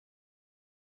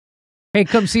Hey,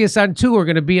 come see us on tour. We're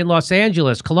going to be in Los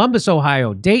Angeles, Columbus,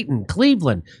 Ohio, Dayton,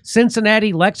 Cleveland,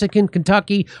 Cincinnati, Lexington,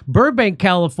 Kentucky, Burbank,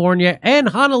 California, and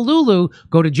Honolulu.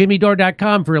 Go to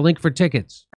jimmydore.com for a link for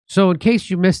tickets. So in case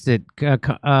you missed it,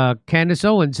 Candace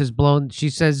Owens has she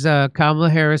says Kamala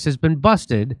Harris has been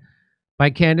busted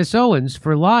by Candace Owens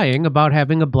for lying about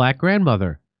having a black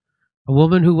grandmother. A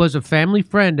woman who was a family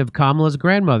friend of Kamala's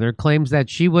grandmother claims that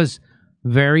she was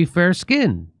very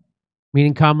fair-skinned,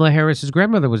 meaning Kamala Harris's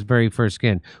grandmother was very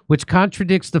fair-skinned, which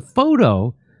contradicts the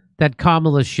photo that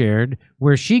Kamala shared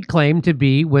where she claimed to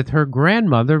be with her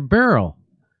grandmother, Beryl.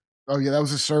 Oh, yeah, that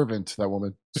was a servant, that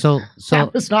woman. So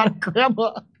that was not a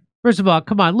grandma. First of all,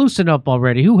 come on, loosen up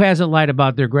already. Who hasn't lied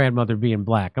about their grandmother being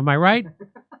black? Am I right?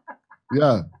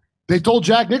 Yeah. They told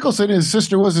Jack Nicholson his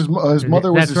sister was his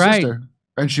mother was his sister.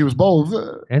 And she was both.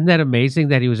 Isn't that amazing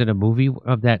that he was in a movie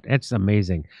of that? That's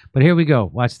amazing. But here we go.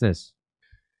 Watch this.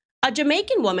 A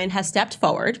Jamaican woman has stepped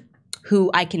forward who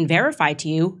I can verify to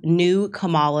you knew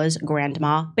Kamala's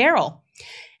grandma Beryl.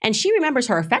 And she remembers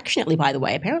her affectionately, by the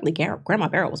way. Apparently, Grandma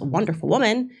Beryl was a wonderful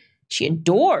woman. She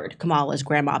adored Kamala's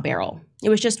grandma Beryl. It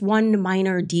was just one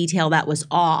minor detail that was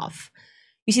off.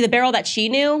 You see, the Beryl that she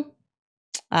knew,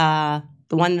 the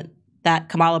one that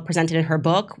Kamala presented in her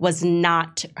book, was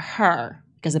not her,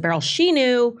 because the Beryl she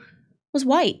knew was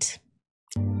white.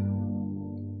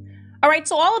 All right,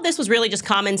 so all of this was really just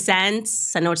common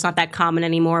sense. I know it's not that common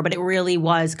anymore, but it really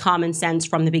was common sense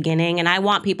from the beginning. And I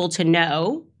want people to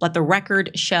know, let the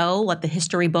record show, let the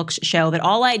history books show that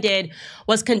all I did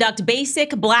was conduct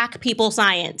basic black people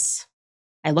science.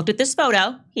 I looked at this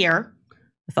photo here,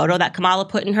 the photo that Kamala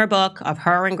put in her book of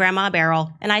her and Grandma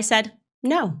Beryl, and I said,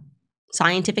 no.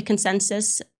 Scientific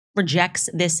consensus rejects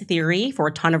this theory for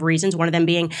a ton of reasons. One of them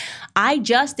being, I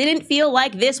just didn't feel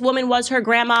like this woman was her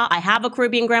grandma. I have a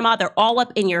Caribbean grandma. They're all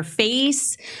up in your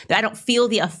face. I don't feel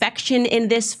the affection in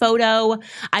this photo.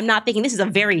 I'm not thinking this is a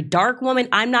very dark woman.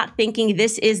 I'm not thinking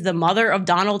this is the mother of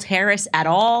Donald Harris at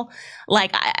all.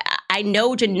 Like, I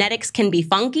know genetics can be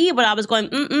funky, but I was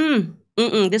going,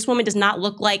 this woman does not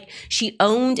look like she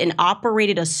owned and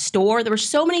operated a store. There were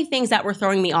so many things that were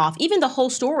throwing me off. Even the whole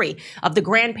story of the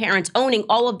grandparents owning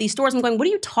all of these stores. I'm going, what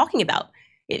are you talking about?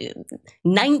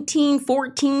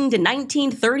 1914 to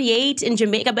 1938 in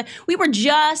Jamaica. But we were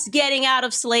just getting out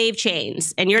of slave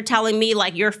chains. And you're telling me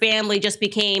like your family just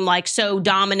became like so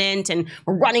dominant and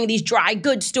we're running these dry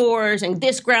goods stores and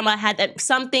this grandma had that.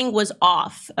 Something was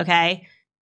off, okay?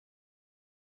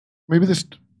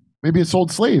 Maybe it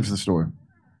sold slaves, the store.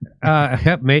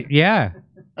 Yeah.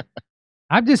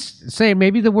 I'm just saying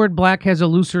maybe the word black has a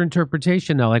looser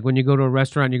interpretation now. Like when you go to a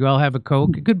restaurant, you go, I'll have a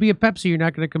Coke. It could be a Pepsi. You're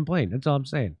not going to complain. That's all I'm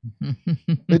saying.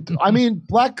 I mean,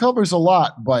 black covers a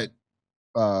lot, but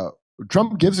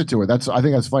Trump gives it to her. I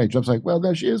think that's funny. Trump's like, well,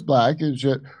 no, she is black.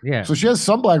 Yeah. So she has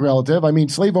some black relative. I mean,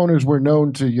 slave owners were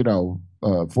known to,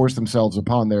 force themselves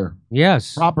upon their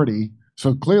property.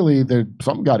 So clearly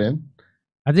something got in.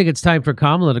 I think it's time for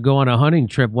Kamala to go on a hunting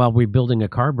trip while we're building a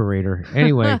carburetor.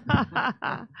 Anyway,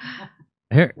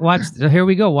 here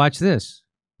we go. Watch this.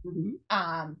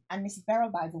 And Mrs.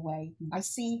 Beryl, by the way, I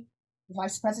see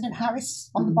Vice President Harris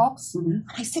on the box. And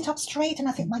I sit up straight and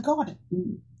I think, my God,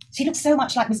 she looks so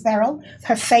much like Miss Beryl.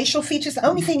 Her facial features. The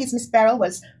only thing is Miss Beryl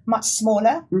was much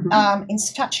smaller in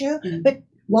stature, but.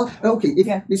 Well, okay,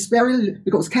 if Miss Beryl,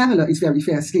 because Kamala is very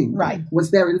fair-skinned. Right.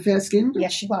 Was Beryl fair-skinned?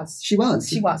 Yes, she was. She was?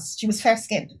 She was. She was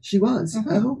fair-skinned. She was?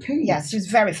 Okay. Yes, she was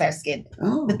very fair-skinned.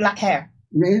 Oh. With black hair.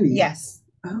 Really? Yes.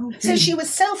 Okay. So she was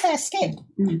so fair-skinned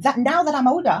that now that I'm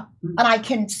older and I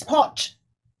can spot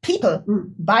people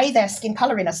by their skin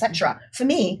coloring, etc., for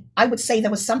me, I would say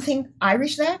there was something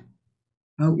Irish there.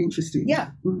 Oh, interesting.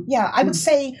 Yeah. Yeah, I would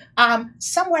say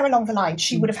somewhere along the line,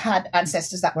 she would have had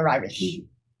ancestors that were Irish.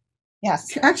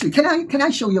 Yes. Actually, can I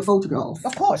show you a photograph?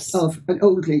 Of course. Of an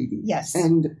old lady. Yes.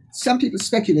 And some people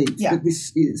speculate that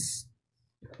this is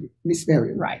Miss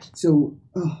Beryl. Right. So,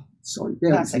 sorry.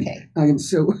 That's okay. I am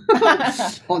so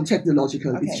on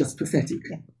technological. Okay. It's just pathetic.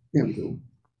 Yeah. There we go.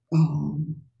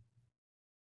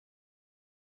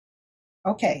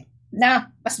 Okay. Nah,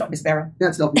 that's not Miss Beryl.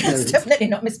 That's not Miss Beryl. That's definitely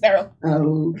not Miss Beryl.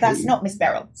 Okay. That's not Miss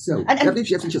Beryl. So, I believe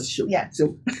you have to just show. Yeah.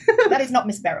 So, that is not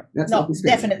Miss Beryl. That's not Miss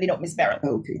Beryl. Definitely not Miss Beryl.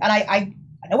 Okay. And I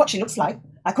know what she looks like.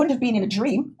 I couldn't have been in a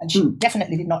dream, and she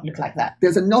definitely did not look like that.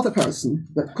 There's another person,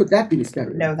 but could that be Miss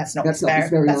Beryl? No, that's not Miss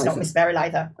Beryl. That's not Miss Beryl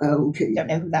either. Okay. Don't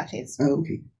know who that is.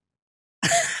 Okay.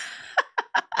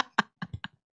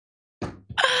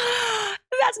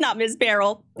 that's not Miss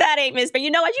Beryl. That ain't Miss Beryl.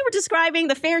 You know, as you were describing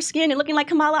the fair skin and looking like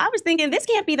Kamala, I was thinking this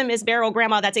can't be the Miss Beryl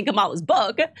grandma that's in Kamala's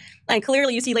book. And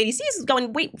clearly you see Lady C is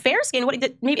going, wait, fair skin? What?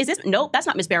 Maybe is this? Nope, that's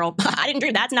not Miss Beryl. I didn't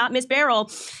dream. That's not Miss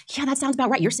Beryl. Yeah, that sounds about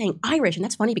right. You're saying Irish, and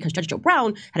that's funny because Judge Joe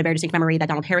Brown had a very distinct memory that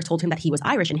Donald Harris told him that he was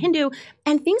Irish and Hindu,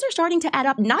 and things are starting to add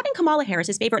up, not in Kamala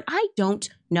Harris's favor. And I don't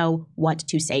know what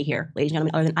to say here, ladies and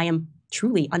gentlemen, other than I am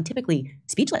truly, untypically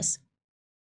speechless.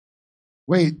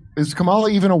 Wait, is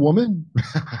Kamala even a woman?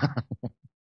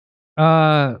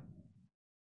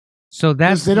 So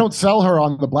that's they don't sell her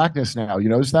on the blackness now. You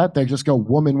notice that? They just go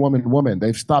woman, woman, woman.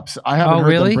 They've stopped. I haven't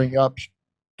heard them bring up.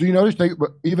 Do you notice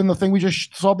even the thing we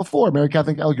just saw before? Mary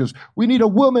Catherine Kelly goes, "We need a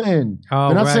woman."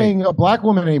 They're not saying a black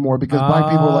woman anymore because black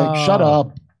people are like, "Shut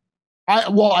up."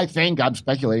 I think I'm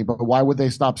speculating, but why would they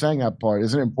stop saying that part?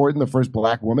 Isn't it important? The first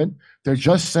black woman. They're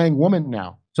just saying woman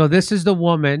now. So this is the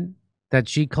woman that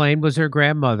she claimed was her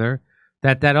grandmother,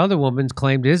 that other woman's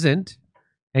claimed isn't,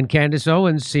 and Candace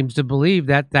Owens seems to believe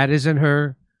that isn't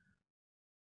her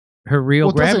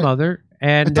real grandmother.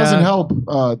 And it doesn't help.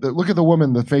 Look at the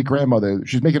woman, the fake grandmother.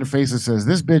 She's making a face that says,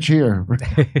 "This bitch here."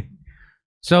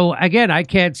 So again, I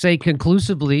can't say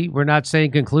conclusively. We're not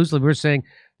saying conclusively. We're saying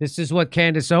this is what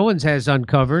Candace Owens has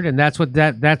uncovered, and that's what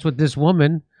this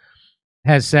woman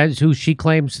has said, who she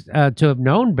claims to have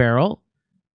known Beryl.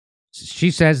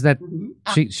 She says that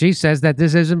she says that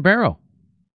this isn't Beryl.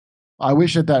 I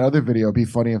wish that other video would be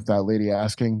funny if that lady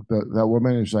asking that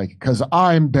woman is like, "Because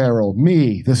I'm Beryl,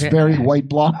 me, this very white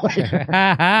blonde lady."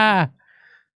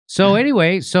 So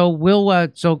anyway, so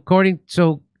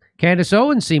Candace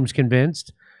Owens seems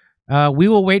convinced. We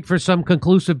will wait for some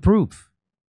conclusive proof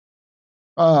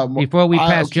before we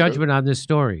pass judgment on this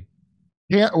story.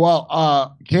 Yeah,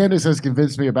 well, Candace has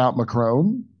convinced me about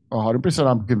Macron. 100%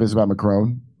 I'm convinced about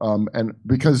Macron. And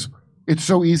because it's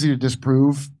so easy to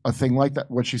disprove a thing like that,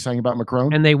 what she's saying about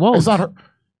Macron. And they won't. It's not her.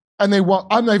 And they won't.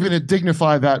 I'm not even going to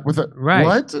dignify that with a, right.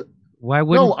 What? Why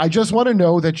wouldn't? No, I just want to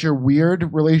know that your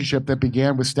weird relationship that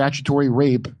began with statutory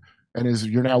rape and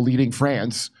you're now leading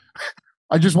France.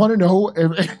 I just want to know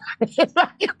if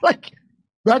like,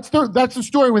 that's the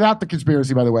story without the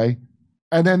conspiracy, by the way.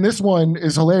 And then this one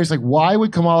is hilarious. Like, why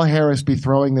would Kamala Harris be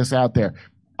throwing this out there?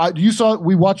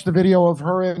 We watched the video of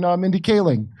her and Mindy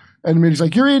Kaling. And Mindy's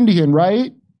like, "You're Indian,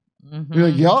 right?" Mm-hmm. You're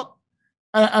like, "Yup."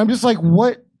 And I'm just like,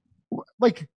 what?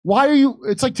 Like, why are you?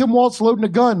 It's like Tim Waltz loading a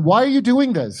gun. Why are you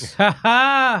doing this?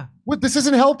 What? This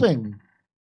isn't helping.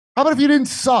 How about if you didn't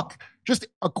suck? Just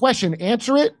a question.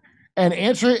 Answer it. And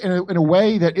answer it in a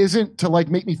way that isn't to like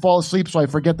make me fall asleep so I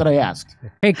forget that I asked.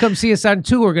 Hey, come see us on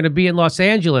tour. We're going to be in Los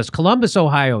Angeles, Columbus,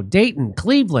 Ohio, Dayton,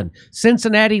 Cleveland,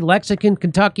 Cincinnati, Lexington,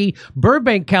 Kentucky,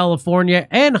 Burbank, California,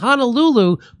 and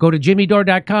Honolulu. Go to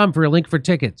jimmydore.com for a link for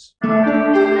tickets.